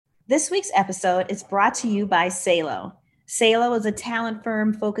This week's episode is brought to you by Salo. Salo is a talent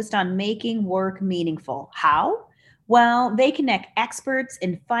firm focused on making work meaningful. How? Well, they connect experts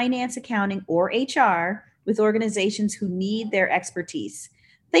in finance, accounting, or HR with organizations who need their expertise.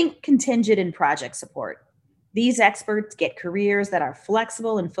 Think contingent and project support. These experts get careers that are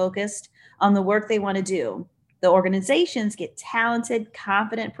flexible and focused on the work they want to do. The organizations get talented,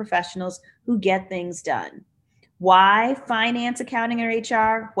 confident professionals who get things done. Why finance, accounting, or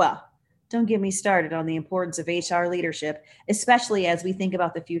HR? Well, don't get me started on the importance of HR leadership, especially as we think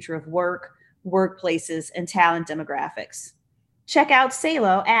about the future of work, workplaces, and talent demographics. Check out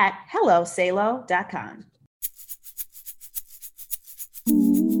Salo at hellosalo.com.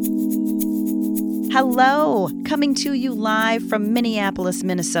 Hello, coming to you live from Minneapolis,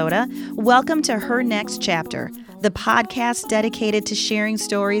 Minnesota. Welcome to Her Next Chapter, the podcast dedicated to sharing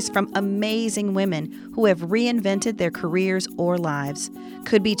stories from amazing women who have reinvented their careers or lives.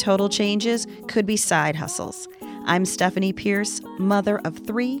 Could be total changes, could be side hustles. I'm Stephanie Pierce, mother of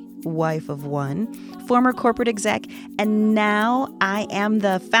 3, wife of 1, former corporate exec, and now I am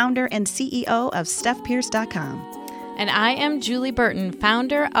the founder and CEO of StephPierce.com. And I am Julie Burton,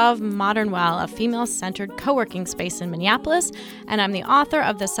 founder of Modern Well, a female-centered co-working space in Minneapolis, and I'm the author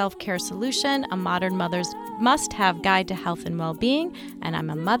of The Self-Care Solution, a modern mother's must-have guide to health and well-being, and I'm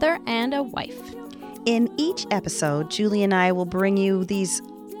a mother and a wife. In each episode, Julie and I will bring you these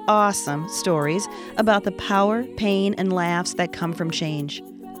awesome stories about the power, pain, and laughs that come from change.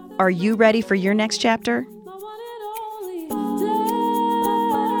 Are you ready for your next chapter?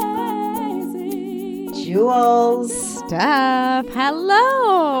 Jules. Steph,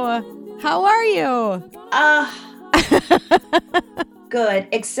 hello. How are you? Good,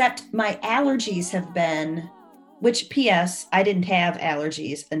 except my allergies have been, which P.S., I didn't have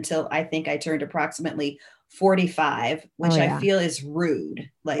allergies until I think I turned approximately 45, which I feel is rude.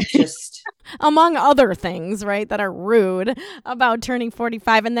 Like just among other things, right, that are rude about turning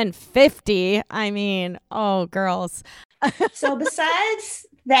 45 and then 50. I mean, oh, girls. So besides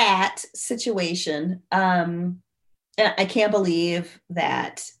that situation, I can't believe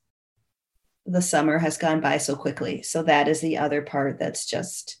that the summer has gone by so quickly. So that is the other part that's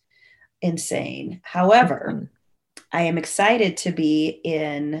just insane. However, I am excited to be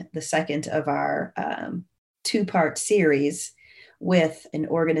in the second of our 2-part series with an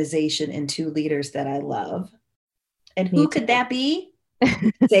organization and 2 leaders that I love. And who could that be?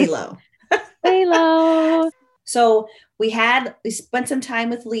 Salo. Salo. So we spent some time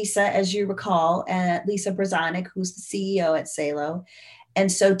with Lisa, as you recall, Lisa Brazanik, who's the CEO at Salo.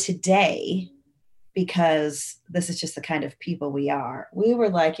 And so today, because this is just the kind of people we are, we were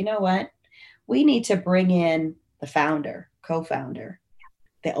like, you know what? We need to bring in the founder, co-founder,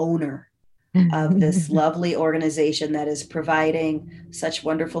 the owner of this lovely organization that is providing such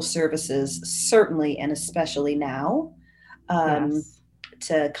wonderful services, certainly and especially now.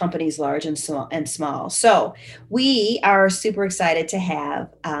 To companies large and small. So we are super excited to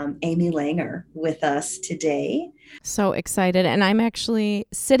have Amy Langer with us today. So excited. And I'm actually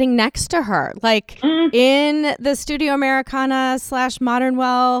sitting next to her, like in the Studio Americana / Modern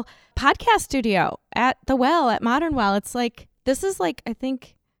Well podcast studio at the Well at Modern Well. It's like, this is like, I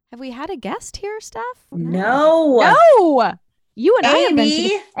think, have we had a guest here, Steph? No. You and Amy, I have been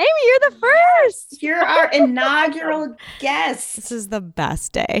Amy, you're the first. You're our inaugural guest. This is the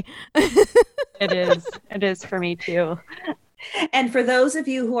best day. It is. It is for me too. And for those of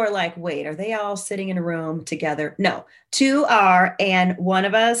you who are like, wait, are they all sitting in a room together? No, 2 are, and one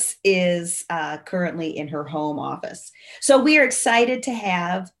of us is currently in her home office. So we are excited to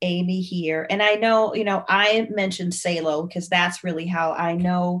have Amy here. And I know, I mentioned Salo because that's really how I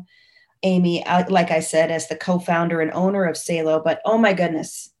know Amy, like I said, as the co-founder and owner of Salo, but oh my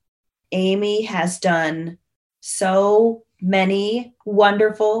goodness, Amy has done so many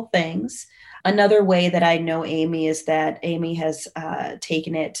wonderful things. Another way that I know Amy is that Amy has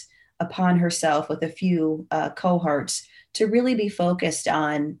taken it upon herself with a few cohorts to really be focused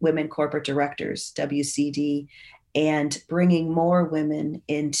on women corporate directors, WCD, and bringing more women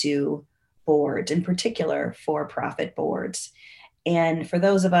into boards, in particular for-profit boards. And for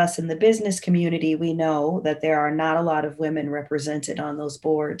those of us in the business community, we know that there are not a lot of women represented on those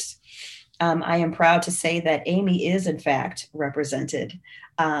boards. I am proud to say that Amy is, in fact, represented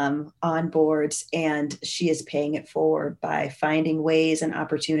on boards, and she is paying it forward by finding ways and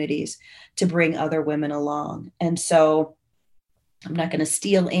opportunities to bring other women along. And so I'm not going to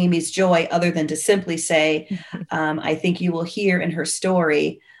steal Amy's joy other than to simply say, I think you will hear in her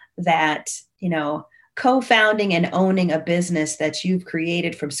story that, co-founding and owning a business that you've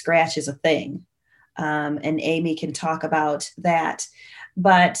created from scratch is a thing. And Amy can talk about that.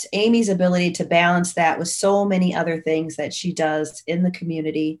 But Amy's ability to balance that with so many other things that she does in the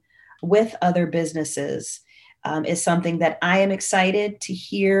community with other businesses is something that I am excited to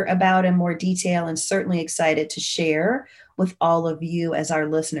hear about in more detail, and certainly excited to share with all of you as our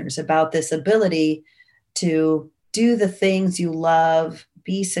listeners about this ability to do the things you love,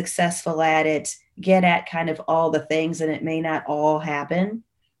 be successful at it, get at kind of all the things, and it may not all happen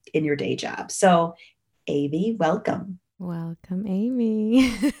in your day job. So, Amy, welcome. Welcome,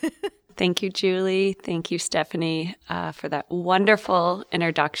 Amy. Thank you, Julie. Thank you, Stephanie, for that wonderful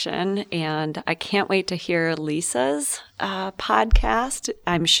introduction. And I can't wait to hear Lisa's podcast.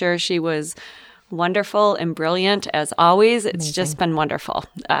 I'm sure she was wonderful and brilliant as always. It's Amazing. Just been wonderful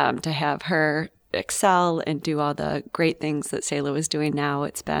to have her excel and do all the great things that Selah is doing now.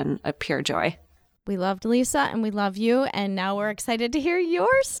 It's been a pure joy. We loved Lisa and we love you. And now we're excited to hear your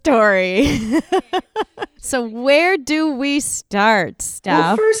story. So where do we start, Steph?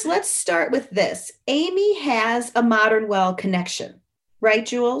 Well, first, let's start with this. Amy has a Modern Well connection, right,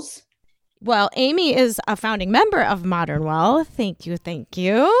 Jules? Well, Amy is a founding member of Modern Well. Thank you. Thank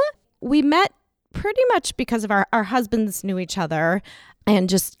you. We met pretty much because of our husbands knew each other and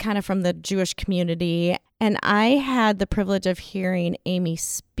just kind of from the Jewish community. And I had the privilege of hearing Amy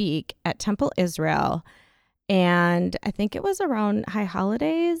speak at Temple Israel. And I think it was around high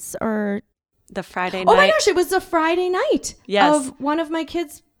holidays or... The Friday night. Oh my gosh, it was the Friday night Yes. of one of my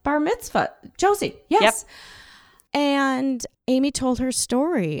kids' bar mitzvah, Josie. Yes. Yep. And Amy told her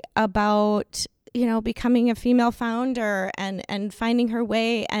story about, becoming a female founder and finding her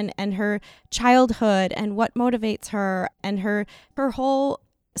way and her childhood and what motivates her and her whole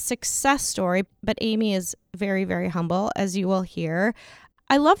success story. But Amy is very, very humble, as you will hear.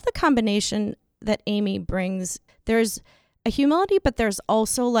 I love the combination that Amy brings. There's a humility, but there's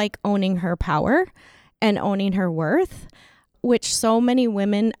also like owning her power and owning her worth, which so many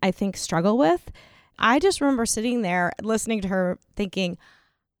women, I think, struggle with. I just remember sitting there listening to her thinking,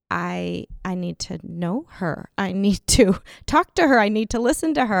 I need to know her. I need to talk to her. I need to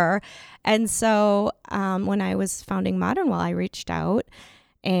listen to her. And so when I was founding Modern Well, I reached out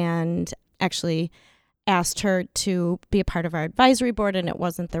and actually asked her to be a part of our advisory board, and it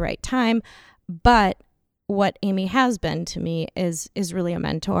wasn't the right time. But what Amy has been to me is really a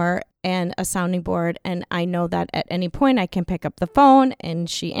mentor and a sounding board. And I know that at any point I can pick up the phone and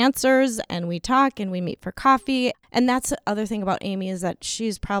she answers and we talk and we meet for coffee. And that's the other thing about Amy is that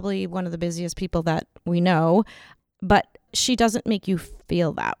she's probably one of the busiest people that we know, but she doesn't make you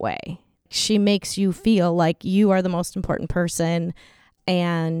feel that way. She makes you feel like you are the most important person,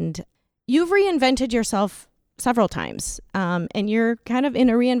 and you've reinvented yourself several times. And you're kind of in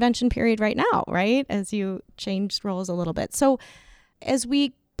a reinvention period right now, right? As you changed roles a little bit. So as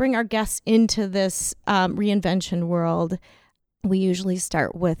we bring our guests into this reinvention world, we usually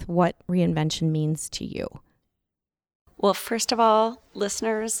start with what reinvention means to you. Well, first of all,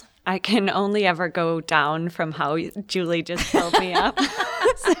 listeners, I can only ever go down from how Julie just filled me up.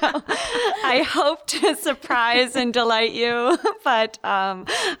 So I hope to surprise and delight you. But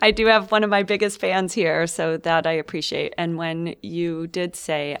I do have one of my biggest fans here, so that I appreciate. And when you did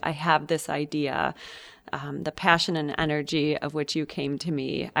say, I have this idea, the passion and energy of which you came to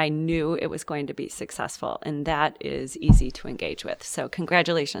me, I knew it was going to be successful. And that is easy to engage with. So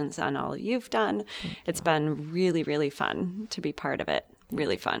congratulations on all you've done. It's been really, really fun to be part of it.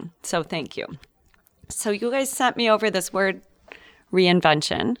 Really fun. So thank you. So you guys sent me over this word,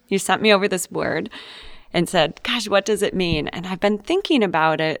 reinvention. You sent me over this word and said, gosh, what does it mean? And I've been thinking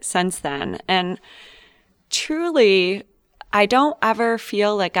about it since then. And truly, I don't ever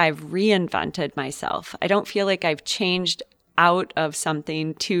feel like I've reinvented myself. I don't feel like I've changed out of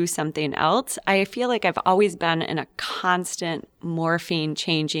something to something else. I feel like I've always been in a constant morphing,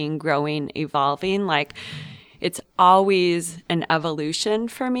 changing, growing, evolving. Like it's always an evolution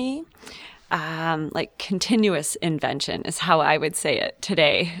for me. Like continuous invention is how I would say it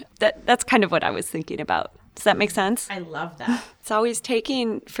today. That's kind of what I was thinking about. Does that make sense? I love that. It's always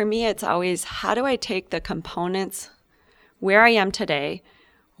for me, it's always, how do I take the components where I am today,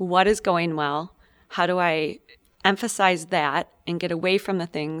 what is going well, how do I emphasize that and get away from the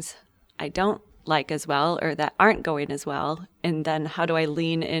things I don't like as well or that aren't going as well, and then how do I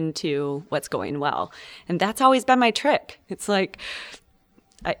lean into what's going well? And that's always been my trick. It's like,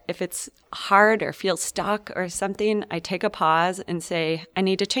 if it's hard or feel stuck or something, I take a pause and say, I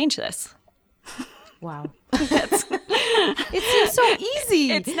need to change this. Wow. It seems so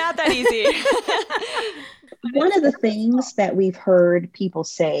easy. It's not that easy. One of the things that we've heard people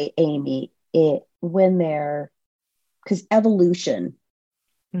say, Amy, because evolution,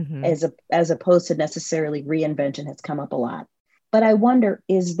 as opposed to necessarily reinvention, has come up a lot. But I wonder,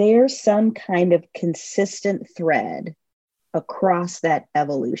 is there some kind of consistent thread across that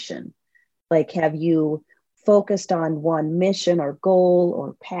evolution? Like, have you focused on one mission or goal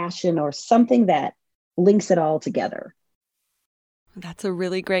or passion or something that links it all together? That's a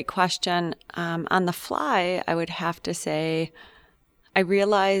really great question. On the fly, I would have to say I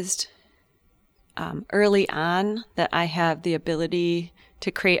realized early on that I have the ability to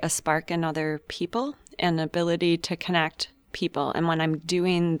create a spark in other people and the ability to connect people. And when I'm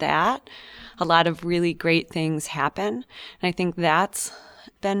doing that, a lot of really great things happen. And I think that's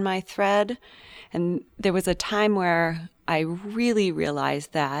been my thread. And there was a time where I really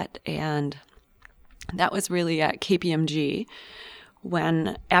realized that, and that was really at KPMG,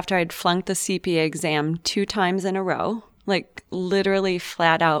 when after I'd flunked the CPA exam 2 times in a row, like literally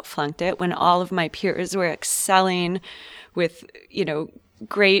flat out flunked it, when all of my peers were excelling with,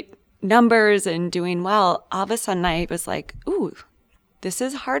 great numbers and doing well, all of a sudden I was like, ooh, this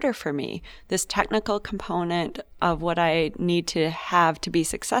is harder for me. This technical component of what I need to have to be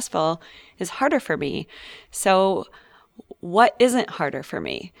successful is harder for me. So what isn't harder for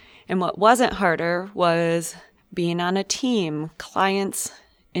me? And what wasn't harder was being on a team. Clients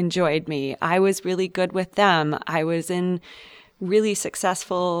enjoyed me. I was really good with them. I was in really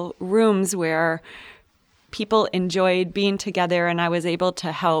successful rooms where people enjoyed being together and I was able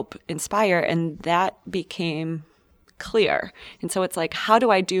to help inspire, and that became clear. And so it's like, how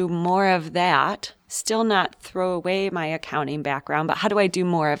do I do more of that? Still not throw away my accounting background, but how do I do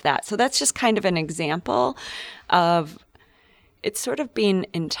more of that? So that's just kind of an example of it's sort of being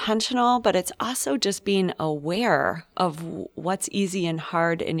intentional, but it's also just being aware of what's easy and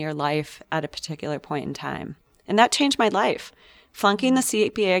hard in your life at a particular point in time. And that changed my life. Flunking the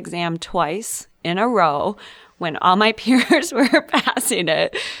CPA exam twice in a row when all my peers were passing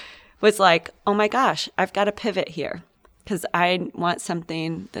it was like, oh my gosh, I've got to pivot here because I want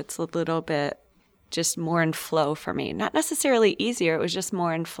something that's a little bit just more in flow for me. Not necessarily easier, it was just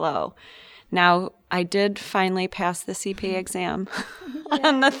more in flow. Now, I did finally pass the CPA exam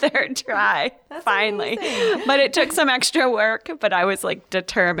on the 3rd try, finally. Amazing. But it took some extra work, but I was like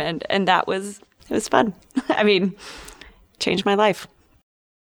determined, and it was fun. I mean, changed my life.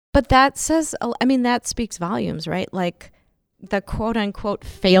 But that that speaks volumes, right? Like the quote unquote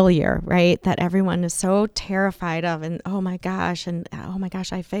failure, right? That everyone is so terrified of, and oh my gosh,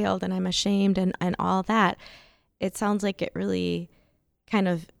 I failed and I'm ashamed and all that. It sounds like it really kind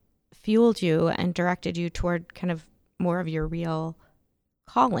of fueled you and directed you toward kind of more of your real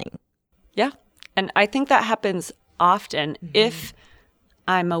calling. Yeah. And I think that happens often if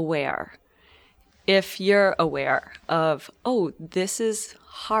I'm aware. If you're aware of, oh, this is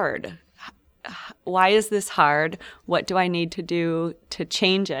hard. Why is this hard? What do I need to do to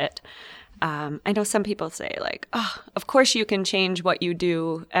change it? I know some people say like, oh, of course you can change what you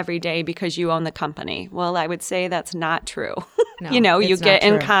do every day because you own the company. Well, I would say that's not true. No, you get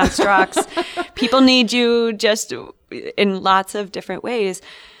in constructs. People need you just in lots of different ways.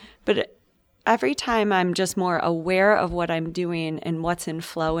 But every time I'm just more aware of what I'm doing and what's in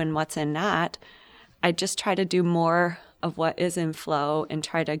flow and what's in not, I just try to do more of what is in flow and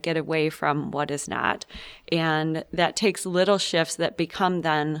try to get away from what is not. And that takes little shifts that become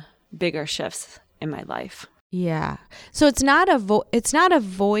then bigger shifts in my life. Yeah. So it's not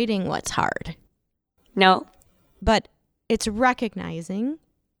avoiding what's hard. No. But it's recognizing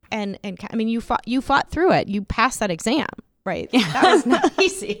and I mean you fought through it. You passed that exam, right? Yeah. That was not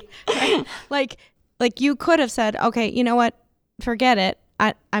easy. Right? Like you could have said, okay, you know what? Forget it.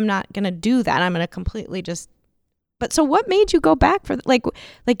 I'm not going to do that. I'm going to completely just. But so what made you go back for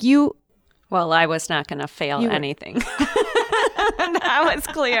like you? Well, I was not going to fail anything. That was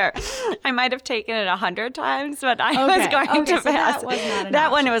clear. I might have taken it 100 times, but I was going to pass.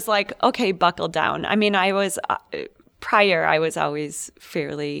 That one was like, okay, buckle down. I mean, I was always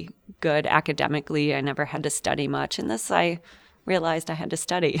fairly good academically. I never had to study much. And this, I realized I had to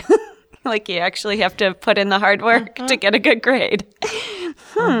study. Like you actually have to put in the hard work to get a good grade.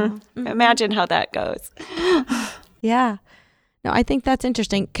 Imagine how that goes. Yeah. No, I think that's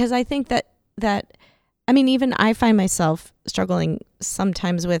interesting because I think that I mean, even I find myself struggling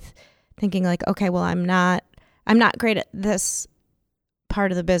sometimes with thinking like, okay, well, I'm not great at this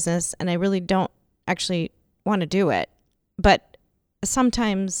part of the business and I really don't actually want to do it. But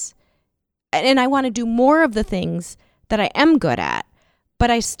sometimes, and I want to do more of the things that I am good at,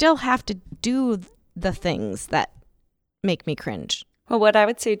 but I still have to do the things that make me cringe. Well, what I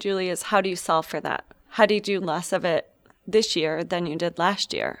would say, Julie, is how do you solve for that? How do you do less of it this year than you did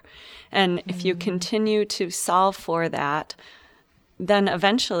last year? And if you continue to solve for that, then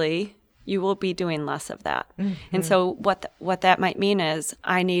eventually you will be doing less of that. And so what that might mean is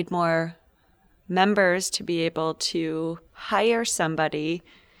I need more members to be able to hire somebody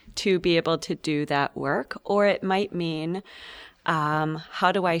to be able to do that work. Or it might mean,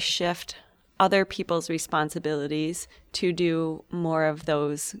 how do I shift other people's responsibilities to do more of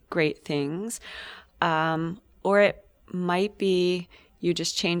those great things? Or it might be you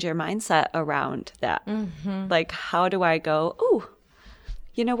just change your mindset around that. Like, how do I go, oh,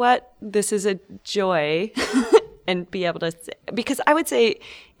 you know what? This is a joy. And be able to, because I would say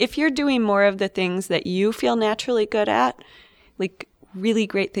if you're doing more of the things that you feel naturally good at, like really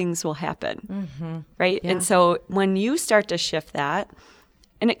great things will happen. Right. Yeah. And so when you start to shift that,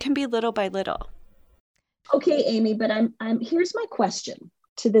 and it can be little by little. Okay, Amy, but I'm here's my question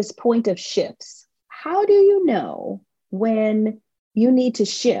to this point of shifts. How do you know when you need to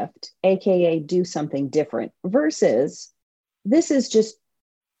shift, AKA do something different, versus this is just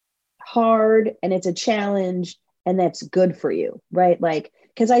hard and it's a challenge and that's good for you, right? Like,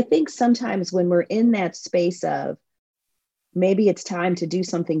 because I think sometimes when we're in that space of maybe it's time to do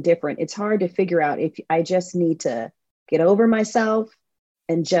something different, it's hard to figure out if I just need to get over myself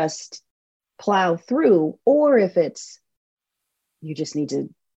and just plow through, or if it's, you just need to,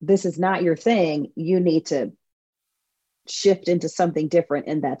 this is not your thing, you need to shift into something different,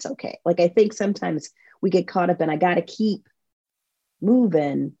 and that's okay. Like, I think sometimes we get caught up in, I got to keep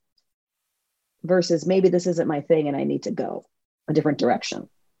moving, versus maybe this isn't my thing and I need to go a different direction.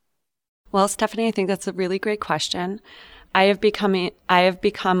 Well, Stephanie, I think that's a really great question. I have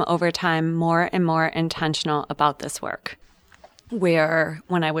become over time more and more intentional about this work. Where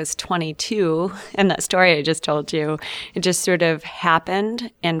when I was 22, and that story I just told you, it just sort of happened.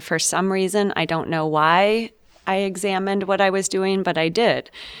 And for some reason, I don't know why I examined what I was doing, but I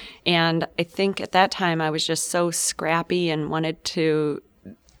did. And I think at that time I was just so scrappy and wanted to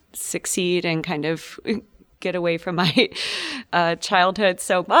succeed and kind of get away from my childhood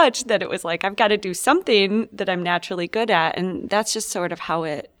so much that it was like, I've got to do something that I'm naturally good at. And that's just sort of how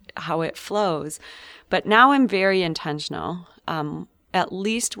it flows. But now I'm very intentional. At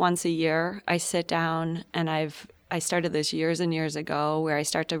least once a year, I sit down and I started this years and years ago, where I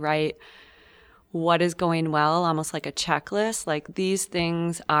start to write what is going well, almost like a checklist. Like, these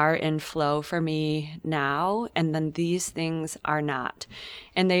things are in flow for me now, and then these things are not.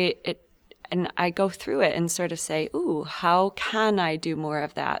 And I go through it and sort of say, ooh, how can I do more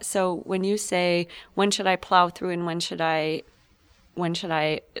of that? So when you say, when should I plow through and when should I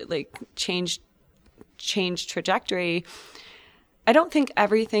like change trajectory? I don't think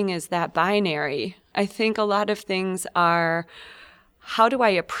everything is that binary. I think a lot of things are, how do I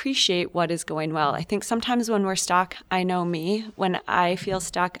appreciate what is going well? I think sometimes when we're stuck, I know me, when I feel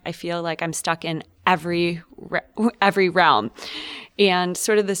stuck, I feel like I'm stuck in every realm. And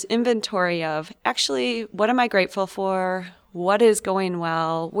sort of this inventory of, actually, what am I grateful for? What is going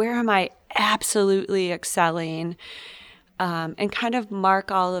well? Where am I absolutely excelling? And kind of mark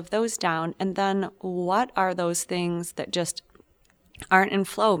all of those down. And then what are those things that just aren't in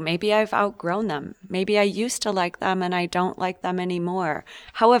flow? Maybe I've outgrown them. Maybe I used to like them and I don't like them anymore.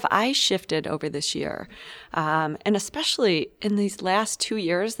 How have I shifted over this year? And especially in these last 2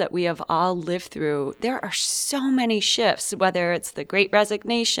 years that we have all lived through, there are so many shifts, whether it's the Great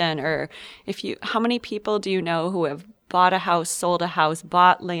Resignation, or how many people do you know who have bought a house, sold a house,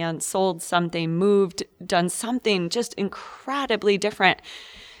 bought land, sold something, moved, done something just incredibly different?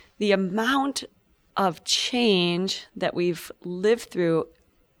 The amount of change that we've lived through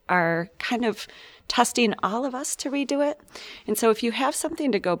are kind of testing all of us to redo it. And so if you have something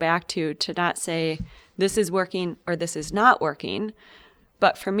to go back to not say this is working or this is not working,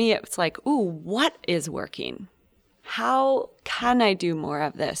 but for me it's like, ooh, what is working? How can I do more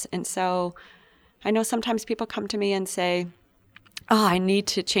of this? And so I know sometimes people come to me and say, oh, I need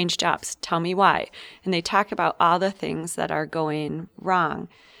to change jobs. Tell me why. And they talk about all the things that are going wrong.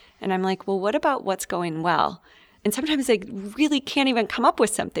 And I'm like, well, what about what's going well? And sometimes they really can't even come up with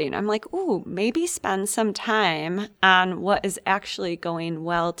something. I'm like, ooh, maybe spend some time on what is actually going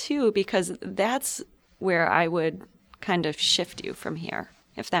well too, because that's where I would kind of shift you from here,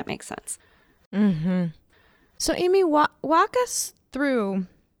 if that makes sense. Mm-hmm. So Amy, walk us through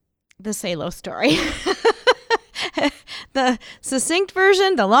the Salo story. The succinct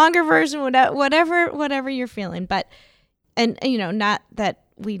version, the longer version, whatever you're feeling. But, and you know, not that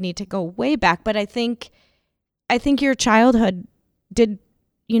we need to go way back, but I think your childhood did,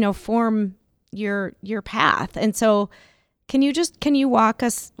 you know, form your path. And so can you walk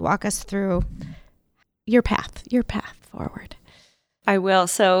us through your path forward? I will.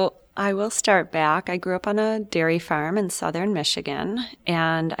 So I will start back. I grew up on a dairy farm in southern Michigan,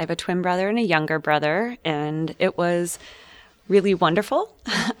 and I have a twin brother and a younger brother, and it was really wonderful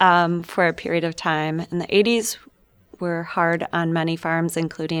for a period of time. In the 80s were hard on many farms,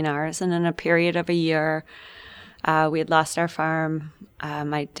 including ours, and in a period of a year, we had lost our farm.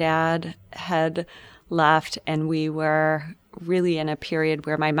 My dad had left, and we were really in a period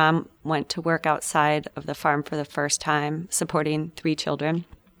where my mom went to work outside of the farm for the first time, supporting 3 children.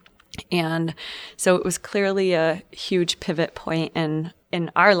 And so it was clearly a huge pivot point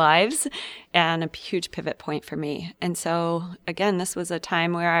in our lives and a huge pivot point for me. And so, again, this was a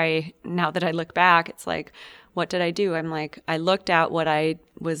time where now that I look back, it's like, what did I do? I'm like, I looked at what I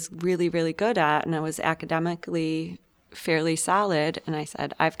was really, really good at, and I was academically fairly solid. And I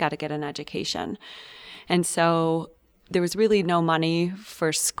said, I've got to get an education. And so there was really no money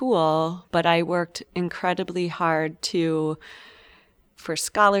for school, but I worked incredibly hard for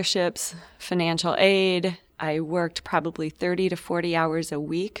scholarships, financial aid. I worked probably 30 to 40 hours a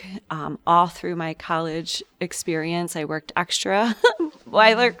week all through my college experience. I worked extra. Well,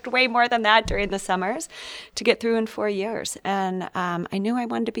 I worked way more than that during the summers to get through in 4 years. And I knew I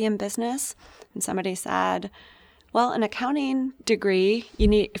wanted to be in business. And somebody said, well, an accounting degree,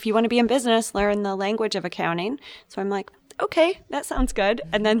 if you want to be in business, learn the language of accounting. So I'm like, okay, that sounds good.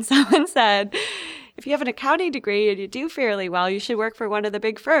 And then someone said, if you have an accounting degree and you do fairly well, you should work for one of the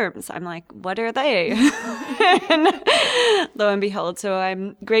big firms. I'm like, what are they? And lo and behold, so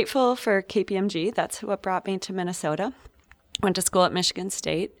I'm grateful for KPMG. That's what brought me to Minnesota. Went to school at Michigan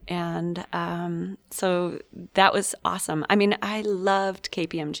State. And so that was awesome. I mean, I loved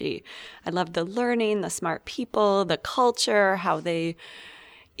KPMG. I loved the learning, the smart people, the culture, how they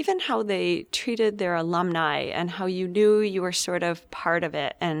treated their alumni and how you knew you were sort of part of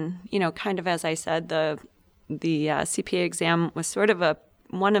it. And, kind of as I said, the CPA exam was sort of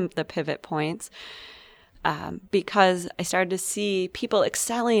one of the pivot points because I started to see people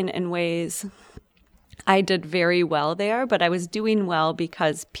excelling in ways. I did very well there, but I was doing well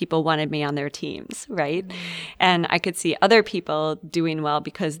because people wanted me on their teams, right? Mm-hmm. And I could see other people doing well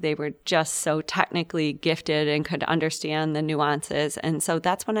because they were just so technically gifted and could understand the nuances. And so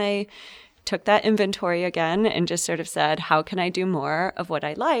that's when I took that inventory again and just sort of said, how can I do more of what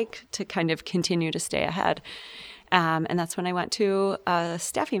I like to kind of continue to stay ahead? And that's when I went to a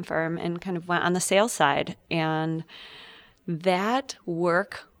staffing firm and kind of went on the sales side. And that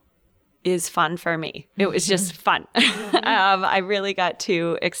work is fun for me. It was just fun. I really got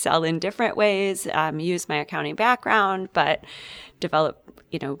to excel in different ways, use my accounting background, but develop,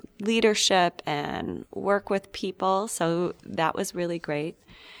 leadership and work with people. So that was really great.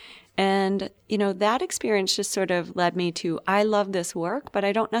 And, that experience just sort of led me to, I love this work, but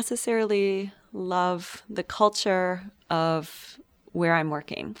I don't necessarily love the culture of where I'm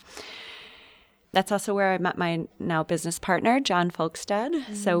working. That's also where I met my now business partner, John Folkstead.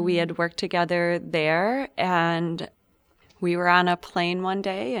 Mm-hmm. So we had worked together there, and we were on a plane one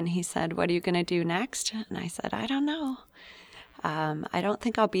day, and he said, what are you going to do next? And I said, I don't know. I don't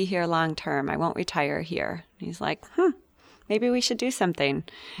think I'll be here long term. I won't retire here. And he's like, maybe we should do something.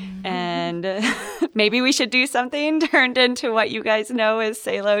 Mm-hmm. And maybe we should do something turned into what you guys know as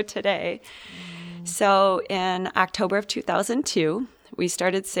Salo today. Mm-hmm. So in October of 2002, we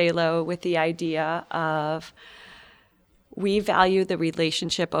started Salo with the idea of we value the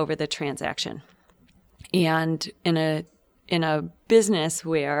relationship over the transaction. And in a business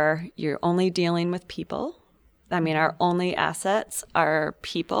where you're only dealing with people, I mean, our only assets are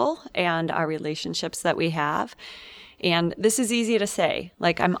people and our relationships that we have. And this is easy to say,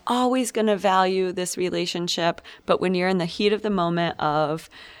 like, I'm always going to value this relationship. But when you're in the heat of the moment of,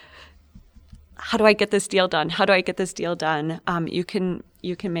 how do I get this deal done? How do I get this deal done? You can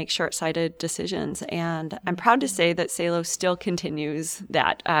make short-sighted decisions. And I'm proud to say that Salo still continues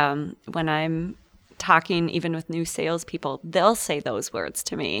that. When I'm talking even with new salespeople, they'll say those words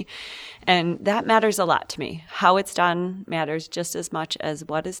to me. And that matters a lot to me. How it's done matters just as much as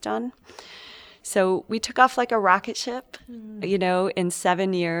what is done. So we took off like a rocket ship. In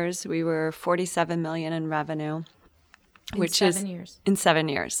 7 years, we were $47 million in revenue. In 7 years. In 7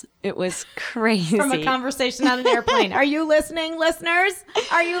 years. It was crazy. From a conversation on an airplane. Are you listening, listeners?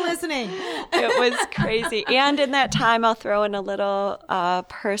 Are you listening? It was crazy. And in that time, I'll throw in a little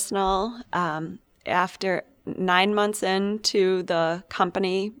personal. After 9 months into the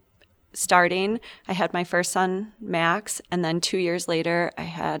company starting, I had my first son, Max. And then 2 years later, I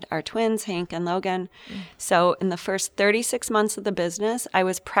had our twins, Hank and Logan. So in the first 36 months of the business, I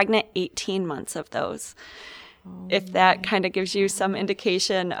was pregnant 18 months of those. If that kind of gives you some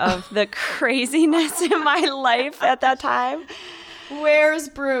indication of the craziness in my life at that time. Where's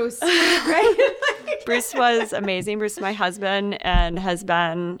Bruce? Right? Bruce was amazing. Bruce is my husband and has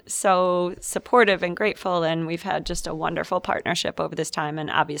been so supportive and grateful. And we've had just a wonderful partnership over this time. And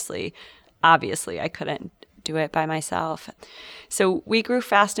obviously, I couldn't do it by myself. So we grew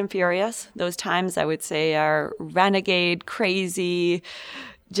fast and furious. Those times I would say are renegade, crazy,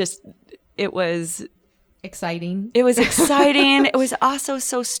 just it was exciting. It was exciting. It was also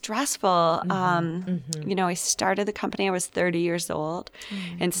so stressful. I started the company, I was 30 years old.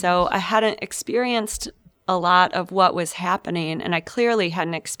 And so I hadn't experienced a lot of what was happening. And I clearly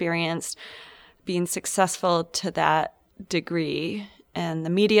hadn't experienced being successful to that degree. And the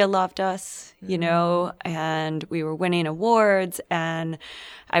media loved us, and we were winning awards. And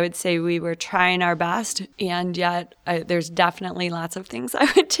I would say we were trying our best. And yet there's definitely lots of things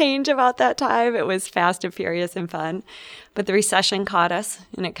I would change about that time. It was fast and furious and fun. But the recession caught us,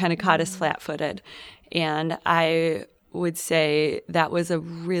 and it kind of caught us flat-footed. And I would say that was a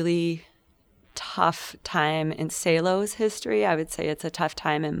really tough time in Salo's history. I would say it's a tough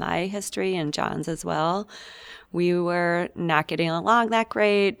time in my history and John's as well. We were not getting along that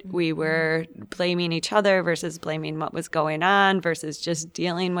great. We were blaming each other versus blaming what was going on versus just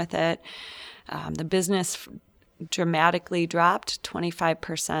dealing with it. The business dramatically dropped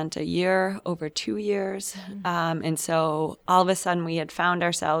 25% a year over 2 years. And so all of a sudden we had found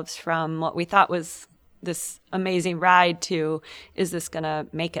ourselves from what we thought was this amazing ride to, is this going to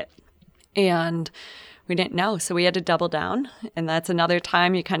make it? And we didn't know. So we had to double down. And that's another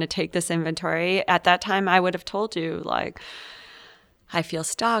time you kind of take this inventory. At that time, I would have told you, I feel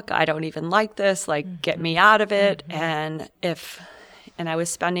stuck. I don't even like this. Get me out of it. And I was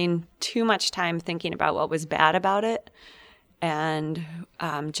spending too much time thinking about what was bad about it. And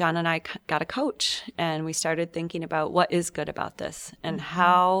John and I got a coach, and we started thinking about what is good about this and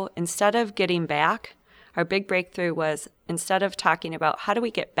how, instead of getting back, our big breakthrough was, instead of talking about how do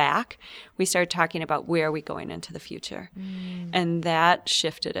we get back, we started talking about where are we going into the future. And that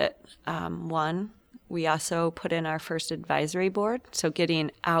shifted it. One, we also put in our first advisory board. So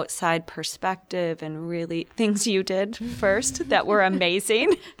getting outside perspective and really things you did first that were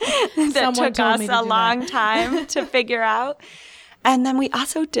amazing, that took us a long time to figure out. And then we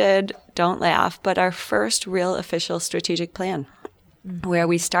also did, don't laugh, but our first real official strategic plan, where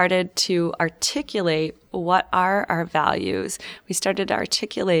we started to articulate what are our values. We started to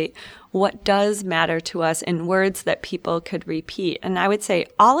articulate what does matter to us in words that people could repeat. And I would say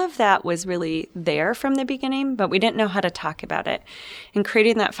all of that was really there from the beginning, but we didn't know how to talk about it. And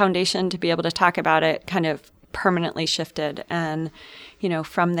creating that foundation to be able to talk about it kind of permanently shifted. And,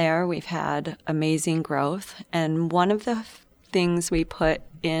 from there, we've had amazing growth. And one of the things we put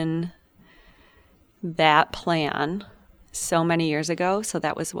in that plan so many years ago, so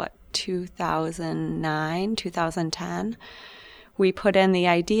that was 2009, 2010, we put in the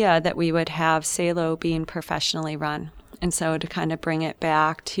idea that we would have Salo being professionally run. And so to kind of bring it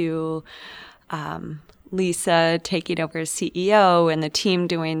back to Lisa taking over as CEO and the team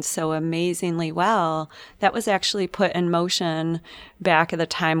doing so amazingly well, that was actually put in motion back at the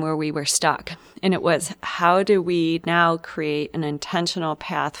time where we were stuck. And it was, how do we now create an intentional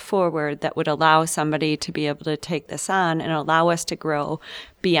path forward that would allow somebody to be able to take this on and allow us to grow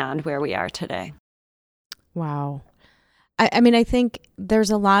beyond where we are today? Wow. I think there's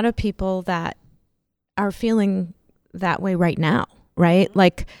a lot of people that are feeling that way right now, right?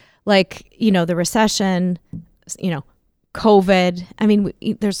 Like, the recession,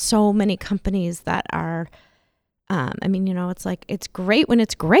 COVID. There's so many companies that are, it's it's great when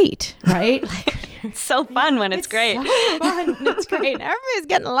it's great, right? It's so fun when it's great. So fun when it's great. Everybody's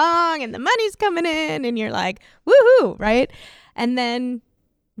getting along and the money's coming in and you're like, woohoo, right? And then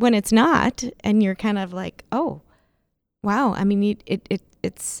when it's not, and you're kind of like, oh, wow.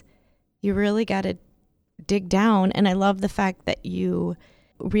 It's you really got to dig down. And I love the fact that you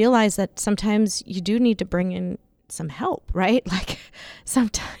realize that sometimes you do need to bring in some help, right? Like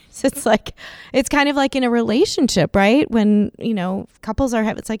sometimes it's kind of like in a relationship, right? When, couples are,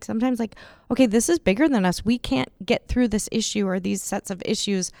 it's like sometimes like, okay, this is bigger than us. We can't get through this issue or these sets of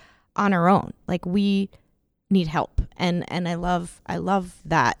issues on our own. Like we need help. And I love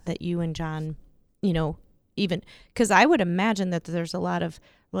that you and John, even because I would imagine that there's a lot of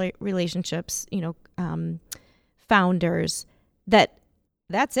relationships, founders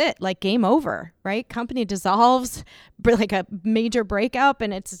that's it, like game over, right? Company dissolves, like a major breakup,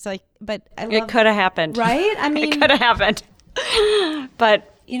 and it's just like, but it could have happened, right? It could have happened.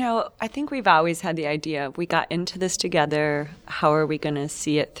 But, I think we've always had the idea, we got into this together, how are we going to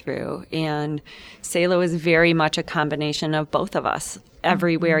see it through? And Salo is very much a combination of both of us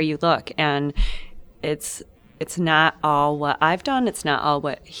everywhere you look. And it's it's not all what I've done. It's not all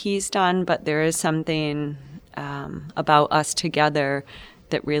what he's done, but there is something about us together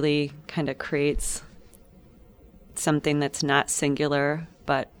that really kind of creates something that's not singular,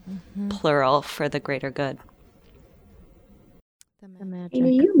 but plural for the greater good. The magic.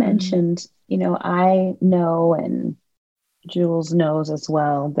 You mentioned, I know, and Jules knows as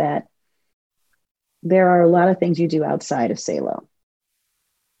well, that there are a lot of things you do outside of Salo,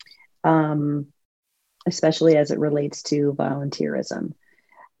 especially as it relates to volunteerism.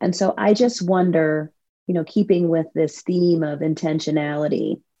 And so I just wonder, keeping with this theme of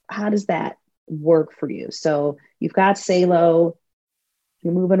intentionality, how does that work for you? So you've got Salo,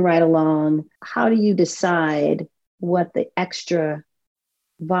 you're moving right along. How do you decide what the extra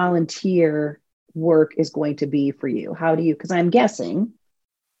volunteer work is going to be for you? How do you, because I'm guessing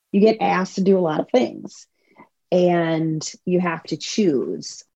you get asked to do a lot of things and you have to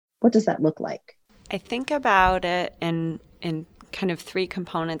choose. What does that look like? I think about it in kind of three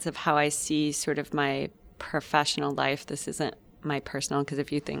components of how I see sort of my professional life. This isn't my personal, because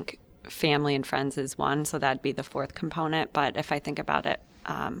if you think family and friends is one, so that'd be the fourth component. But if I think about it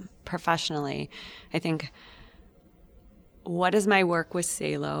professionally, I think, what is my work with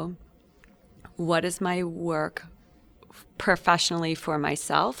Salo? What is my work professionally for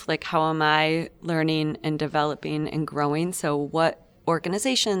myself? Like, how am I learning and developing and growing? So what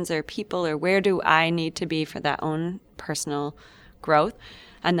organizations or people, or where do I need to be for that own personal growth?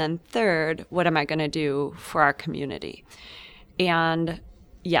 And then third, what am I going to do for our community? And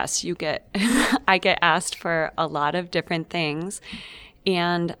yes, I get asked for a lot of different things.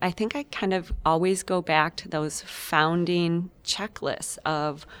 And I think I kind of always go back to those founding checklists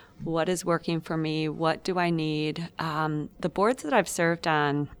of what is working for me, what do I need. The boards that I've served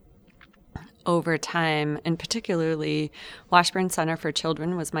on over time, and particularly Washburn Center for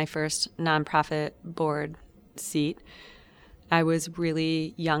Children was my first nonprofit board seat. I was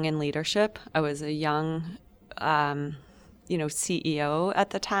really young in leadership. I was a young, CEO at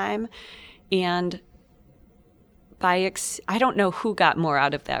the time. And I don't know who got more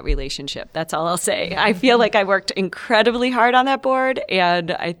out of that relationship. That's all I'll say. I feel like I worked incredibly hard on that board, and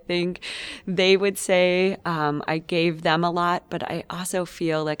I think they would say I gave them a lot, but I also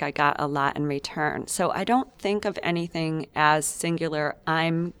feel like I got a lot in return. So I don't think of anything as singular.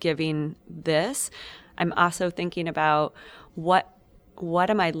 I'm giving this. I'm also thinking about what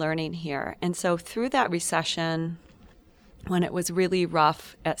am I learning here? And so through that recession, when it was really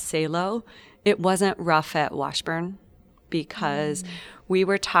rough at Salo, it wasn't rough at Washburn, because we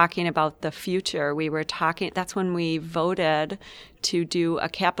were talking about the future. That's when we voted to do a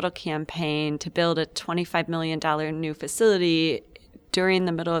capital campaign to build a $25 million new facility during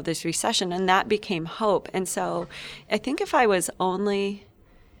the middle of this recession, and that became hope. And so I think if I was only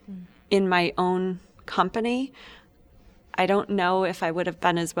in my own company, I don't know if I would have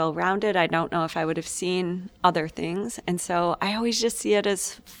been as well-rounded. I don't know if I would have seen other things. And so I always just see it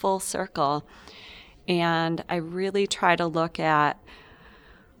as full circle. And I really try to look at,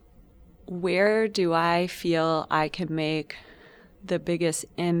 where do I feel I can make the biggest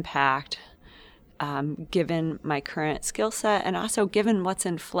impact, given my current skill set, and also given what's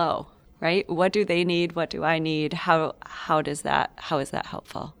in flow, right? What do they need? What do I need? How is that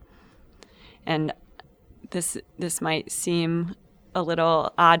helpful? And this might seem a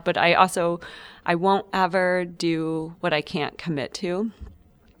little odd, but I won't ever do what I can't commit to.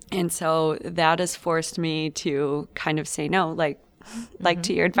 And so that has forced me to kind of say no, like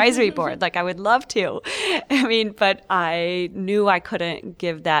to your advisory board. Like, I would love to. But I knew I couldn't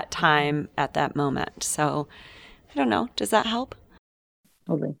give that time at that moment. So I don't know. Does that help?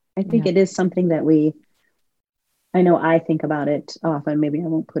 Totally. I think it is something that I know I think about it often. Maybe I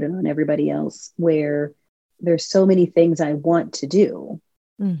won't put it on everybody else, where there's so many things I want to do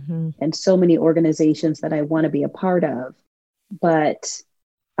and so many organizations that I want to be a part of, but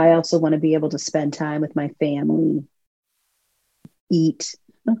I also want to be able to spend time with my family, eat,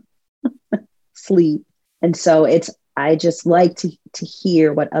 sleep. And so I just like to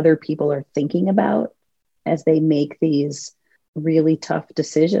hear what other people are thinking about as they make these really tough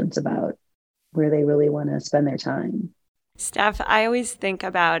decisions about where they really want to spend their time. Steph, I always think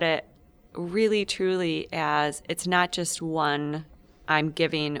about it really truly as, it's not just one I'm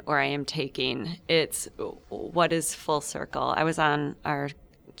giving or I am taking. It's what is full circle. I was on our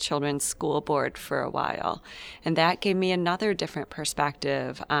children's school board for a while, and that gave me another different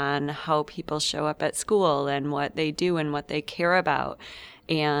perspective on how people show up at school and what they do and what they care about.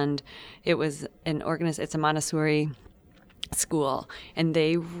 And it was it's a Montessori school, and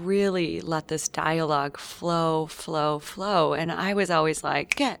they really let this dialogue flow. And I was always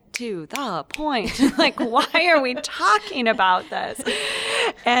like, get to the point. Like, why are we talking about this?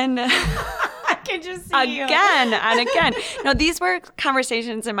 And I can just see again and again. No, these were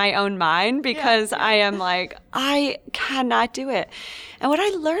conversations in my own mind because I am like, I cannot do it. And what I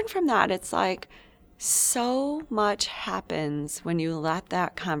learned from that, it's like, so much happens when you let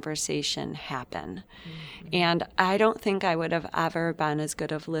that conversation happen. Mm-hmm. And I don't think I would have ever been as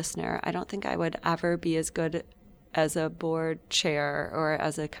good of a listener. I don't think I would ever be as good as a board chair or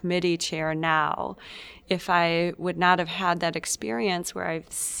as a committee chair now if I would not have had that experience where I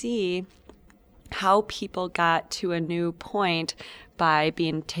see how people got to a new point by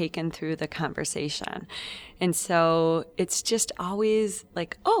being taken through the conversation. And so it's just always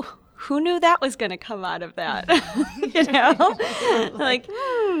like, oh, who knew that was going to come out of that? You know, like,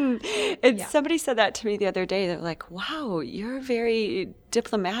 somebody said that to me the other day. They're like, wow, you're very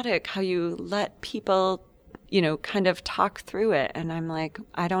diplomatic how you let people, you know, kind of talk through it. And I'm like,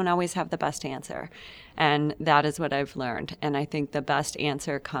 I don't always have the best answer. And that is what I've learned. And I think the best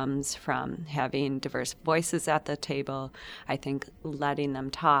answer comes from having diverse voices at the table. I think letting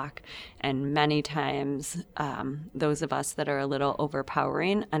them talk. And many times, those of us that are a little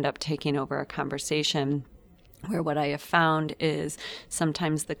overpowering end up taking over a conversation where what I have found is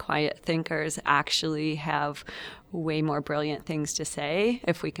sometimes the quiet thinkers actually have way more brilliant things to say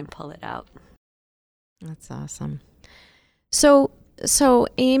if we can pull it out. That's awesome. So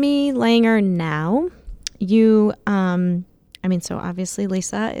Amy Langer now, you, so obviously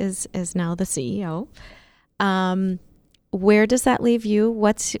Lisa is now the CEO. Where does that leave you?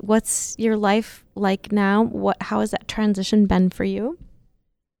 What's your life like now? How has that transition been for you?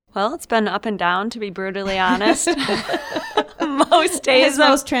 Well, it's been up and down, to be brutally honest. Most days, as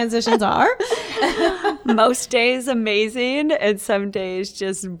most transitions are. Most days amazing, and some days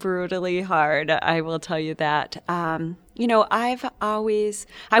just brutally hard. I will tell you that. I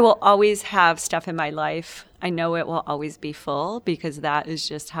will always have stuff in my life. I know it will always be full because that is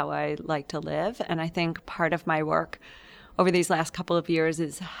just how I like to live. And I think part of my work over these last couple of years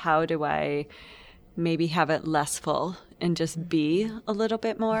is how do I maybe have it less full and just be a little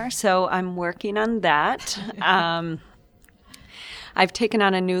bit more. So I'm working on that. I've taken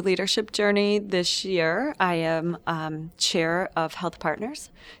on a new leadership journey this year. I am chair of Health Partners,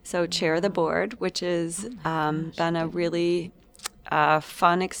 so chair of the board, which has been a really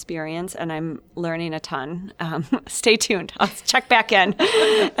fun experience, and I'm learning a ton. Stay tuned. I'll check back in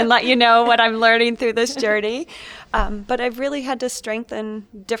and let you know what I'm learning through this journey. But I've really had to strengthen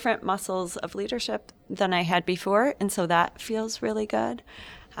different muscles of leadership than I had before, and so that feels really good.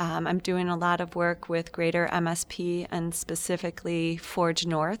 I'm doing a lot of work with Greater MSP and specifically Forge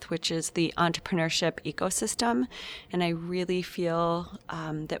North, which is the entrepreneurship ecosystem. And I really feel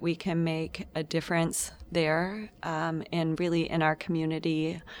that we can make a difference there and really in our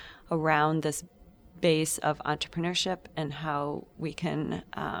community around this base of entrepreneurship and how we can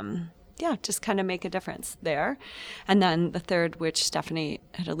just kind of make a difference there. And then the third, which Stephanie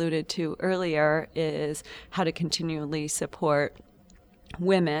had alluded to earlier, is how to continually support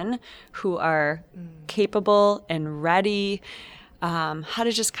women who are capable and ready, how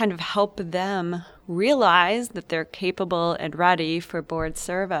to just kind of help them realize that they're capable and ready for board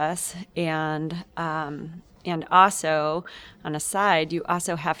service. And also, on a side, you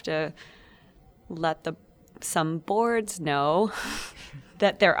also have to let some boards know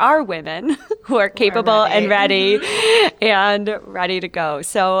that there are women who are capable and ready to go.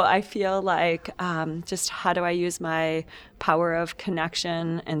 So I feel like just how do I use my power of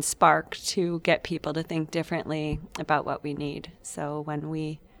connection and spark to get people to think differently about what we need. So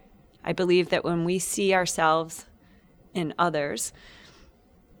I believe that when we see ourselves in others,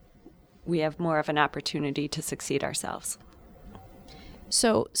 we have more of an opportunity to succeed ourselves.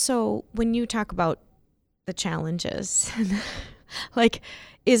 So when you talk about the challenges, like,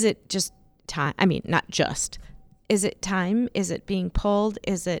 is it just time? I mean, not just. Is it time? Is it being pulled?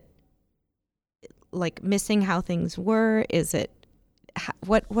 Is it like missing how things were? Is it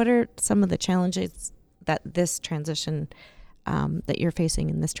what are some of the challenges that this transition that you're facing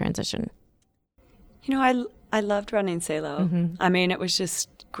in this transition? You know, I loved running Salo. Mm-hmm. I mean, it was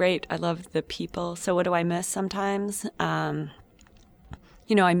just great. I loved the people. So what do I miss sometimes?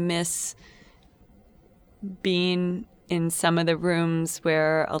 I miss being in some of the rooms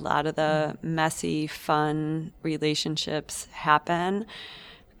where a lot of the messy, fun relationships happen.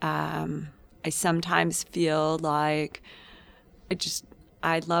 I sometimes feel like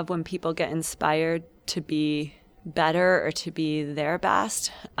I love when people get inspired to be better or to be their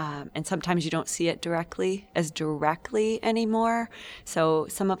best. And sometimes you don't see it directly anymore. So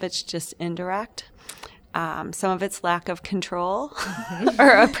some of it's just indirect. Some of it's lack of control or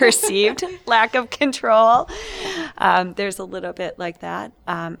a perceived lack of control. There's a little bit like that.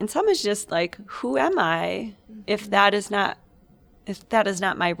 And some is just like, who am I if that is not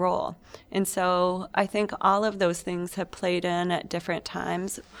my role? And so I think all of those things have played in at different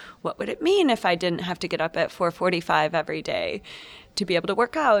times. What would it mean if I didn't have to get up at 4:45 every day to be able to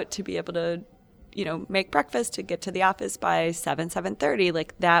work out, to be able to, make breakfast, to get to the office by 7:30?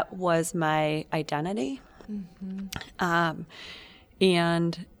 Like, that was my identity.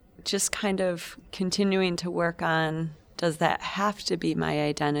 And just kind of continuing to work on, does that have to be my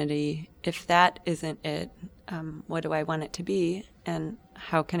identity? If that isn't it, what do I want it to be? And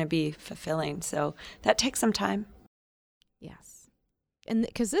how can it be fulfilling? So that takes some time. Yes. And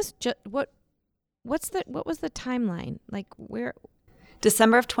because what was the timeline? Like, where?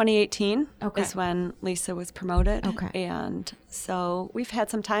 December of 2018 is when Lisa was promoted. Okay. And so we've had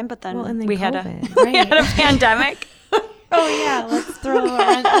some time, but then, then we COVID, had right? we had a pandemic. Oh yeah, let's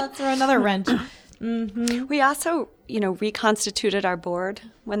throw another wrench. Mm-hmm. We also, reconstituted our board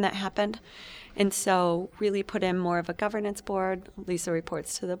when that happened. And so really put in more of a governance board. Lisa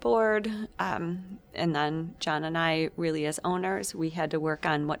reports to the board. And then John and I, really as owners, we had to work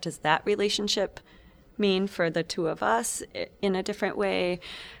on what does that relationship mean for the two of us in a different way.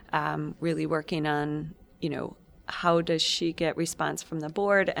 Really working on, how does she get response from the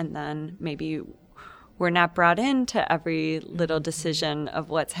board? And then maybe we're not brought into every little decision of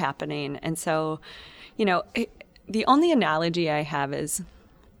what's happening. And so, the only analogy I have is,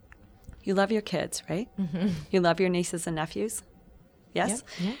 you love your kids, right? Mm-hmm. You love your nieces and nephews. Yes?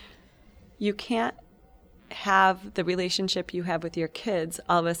 Yep. You can't have the relationship you have with your kids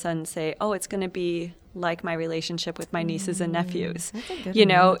all of a sudden say, oh, it's going to be like my relationship with my nieces and nephews. That's a good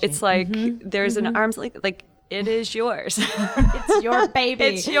analogy. It's like there's an arm's length, like it is yours. It's your baby.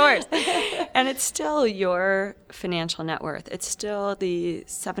 It's yours. And it's still your financial net worth. It's still the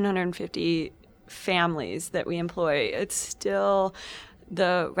 750 families that we employ. It's still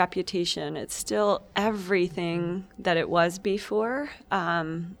the reputation. It's still everything that it was before.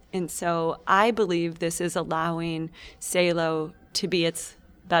 And so I believe this is allowing Salo to be its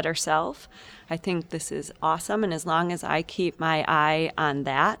better self. I think this is awesome. And as long as I keep my eye on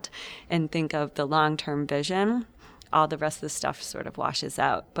that and think of the long-term vision, all the rest of the stuff sort of washes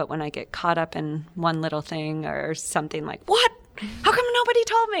out. But when I get caught up in one little thing or something like, what? How come nobody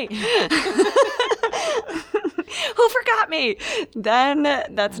told me? Who forgot me? Then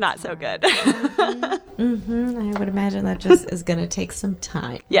that's not so good. I would imagine that just is going to take some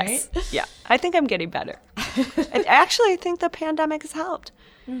time. Yes. Right? Yeah. I think I'm getting better. Actually, I think the pandemic has helped.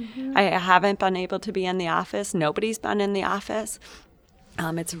 I haven't been able to be in the office. Nobody's been in the office.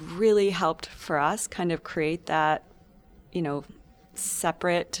 It's really helped for us kind of create that,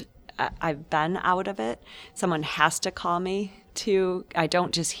 separate. I've been out of it. Someone has to call me I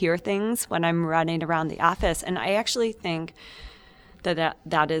don't just hear things when I'm running around the office. And I actually think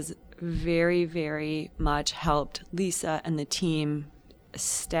that is very, very much helped Lisa and the team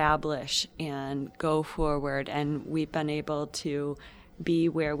establish and go forward. And we've been able to be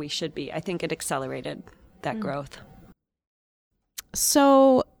where we should be. I think it accelerated that growth.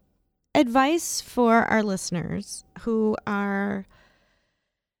 So, advice for our listeners who are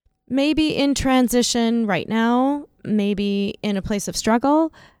maybe in transition right now, maybe in a place of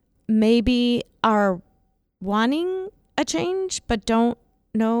struggle, maybe are wanting a change but don't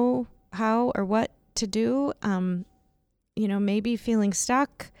know how or what to do, maybe feeling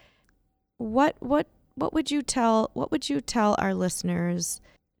stuck. What would you tell our listeners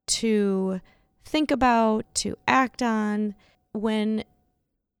to think about, to act on when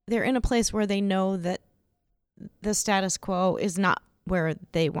they're in a place where they know that the status quo is not where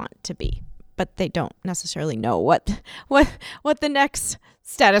they want to be, but they don't necessarily know what the next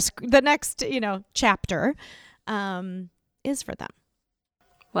chapter is for them?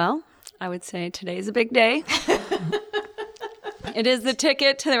 Well, I would say today's a big day. It is the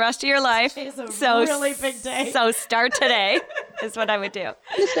ticket to the rest of your life. It's a really big day. So start today is what I would do.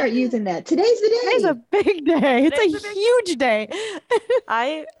 Just start using that. Today's the day. Today's a big day. It's a huge day.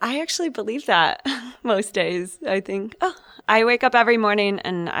 I actually believe that most days. I think, I wake up every morning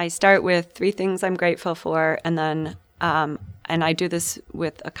and I start with 3 things I'm grateful for. And then, and I do this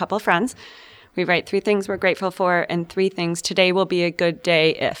with a couple of friends. We write 3 things we're grateful for and 3 things today will be a good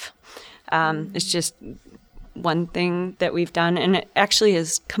day if. It's just one thing that we've done, and it actually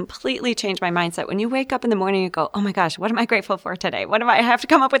has completely changed my mindset. When you wake up in the morning, you go, oh my gosh, what am I grateful for today? I have to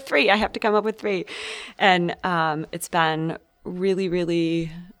come up with three. And it's been really,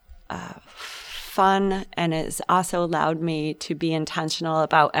 really fun, and it's also allowed me to be intentional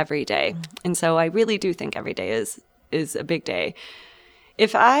about every day. And so I really do think every day is a big day.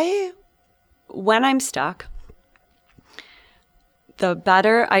 When I'm stuck, the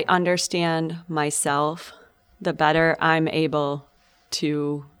better I understand myself, the better I'm able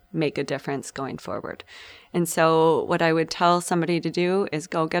to make a difference going forward. And so what I would tell somebody to do is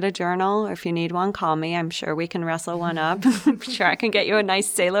go get a journal. Or if you need one, call me. I'm sure we can wrestle one up. I'm sure I can get you a nice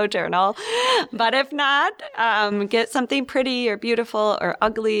Salo journal. But if not, get something pretty or beautiful or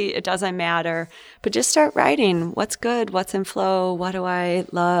ugly. It doesn't matter. But just start writing what's good, what's in flow, what do I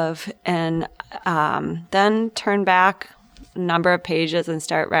love? And then turn back a number of pages and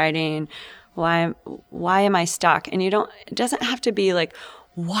start writing, why am I stuck? And it doesn't have to be like,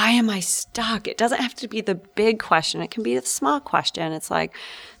 why am I stuck? It doesn't have to be the big question. It can be a small question. It's like,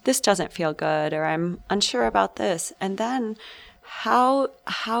 this doesn't feel good, or I'm unsure about this. And then how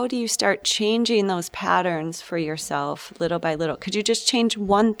do you start changing those patterns for yourself little by little? Could you just change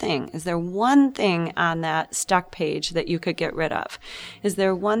one thing? Is there one thing on that stuck page that you could get rid of? Is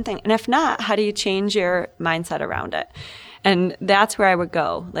there one thing? And if not, how do you change your mindset around it? And that's where I would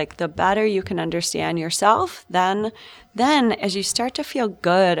go. Like, the better you can understand yourself, then as you start to feel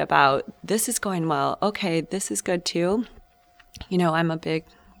good about this is going well, okay, this is good too. I'm a big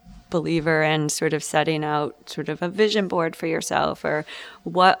believer in sort of setting out sort of a vision board for yourself, or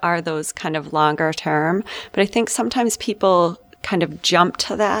what are those kind of longer term. But I think sometimes people kind of jump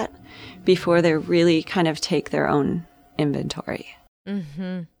to that before they really kind of take their own inventory.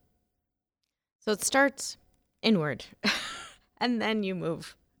 Mm-hmm. So it starts inward and then you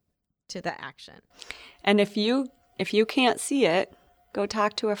move to the action. And if you can't see it, go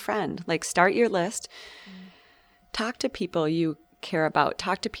talk to a friend. Like, start your list. Talk to people you care about.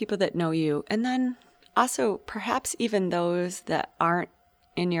 Talk to people that know you. And then also perhaps even those that aren't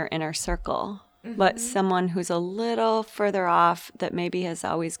in your inner circle, but someone who's a little further off that maybe has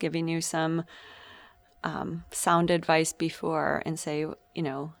always given you some sound advice before, and say,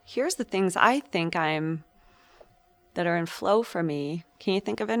 here's the things I think that are in flow for me. Can you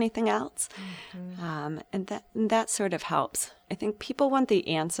think of anything else? And that sort of helps. I think people want the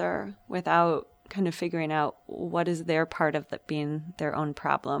answer without kind of figuring out what is their part of that being their own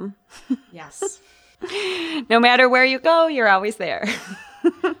problem. Yes. No matter where you go, you're always there.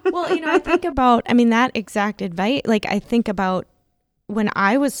 Well, I think about, that exact advice. Like, I think about when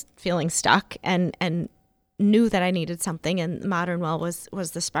I was feeling stuck and knew that I needed something, and Modern Well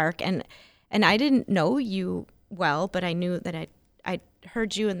was the spark. And I didn't know you well, but I knew that I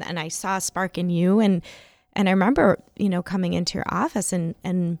heard you and I saw a spark in you. And I remember, coming into your office and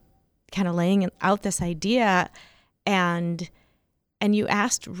kind of laying out this idea, and you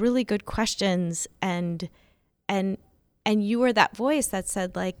asked really good questions, and you were that voice that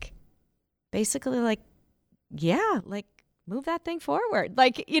said, like, basically, like, yeah, like, move that thing forward.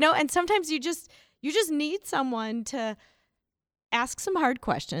 Like, and sometimes you just need someone to ask some hard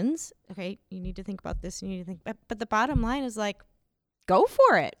questions. Okay, you need to think about this, and you need to think, but the bottom line is, like, go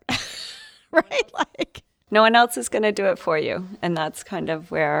for it. Right? Like, no one else is going to do it for you. And that's kind of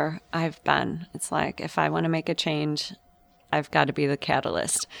where I've been. It's like, if I want to make a change, I've got to be the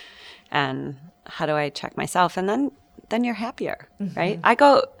catalyst. And how do I check myself? And then you're happier, right? I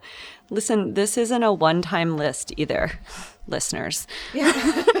go, listen, this isn't a one-time list either, listeners. Yeah.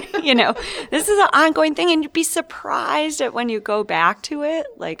 This is an ongoing thing, and you'd be surprised at when you go back to it,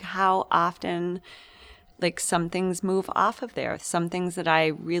 like how often, like, some things move off of there. Some things that I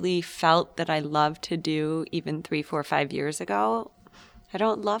really felt that I loved to do even 3, 4, 5 years ago, I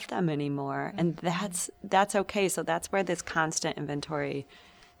don't love them anymore. And that's okay. So that's where this constant inventory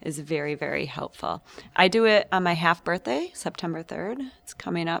is very, very helpful. I do it on my half birthday, September 3rd. It's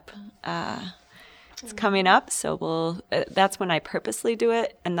coming up. So that's when I purposely do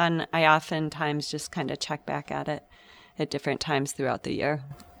it. And then I oftentimes just kind of check back at it at different times throughout the year.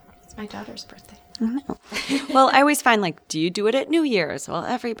 It's my daughter's birthday. Well, I always find, like, do you do it at New Year's? Well,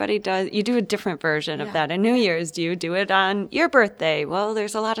 everybody does. You do a different version of that at New Year's. Do you do it on your birthday? Well,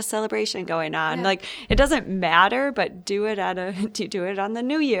 there's a lot of celebration going on. Yeah. Like, it doesn't matter, but do you do it on the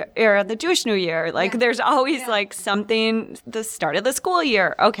New Year or the Jewish New Year? Like, there's always like something, the start of the school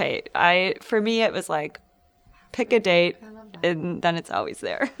year. Okay. For me, it was like, pick a date, and then it's always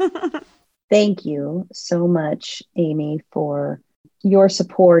there. Thank you so much, Amy, for your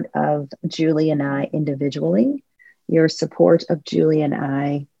support of Julie and I individually, your support of Julie and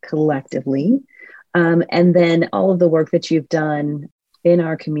I collectively, And then all of the work that you've done in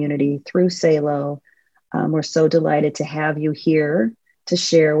our community through Salo. We're so delighted to have you here to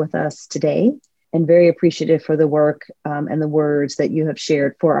share with us today, and very appreciative for the work and the words that you have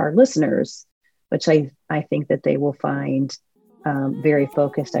shared for our listeners, which I think that they will find very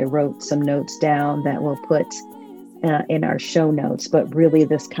focused. I wrote some notes down that we'll put in our show notes, but really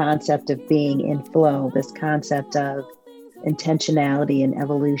this concept of being in flow, this concept of intentionality and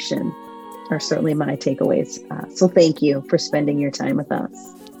evolution are certainly my takeaways. So thank you for spending your time with us.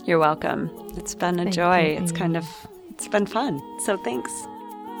 You're welcome. It's been a joy. It's been fun. So thanks.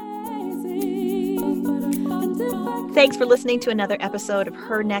 Thanks for listening to another episode of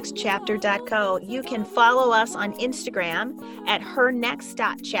hernextchapter.co. You can follow us on Instagram at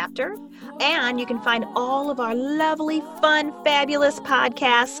hernext.chapter, and you can find all of our lovely, fun, fabulous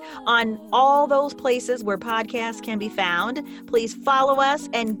podcasts on all those places where podcasts can be found. Please follow us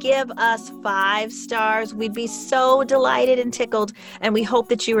and give us 5 stars. We'd be so delighted and tickled, and we hope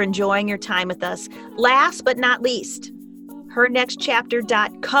that you're enjoying your time with us. Last but not least,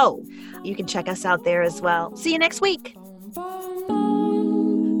 hernextchapter.co. You can check us out there as well. See you next week.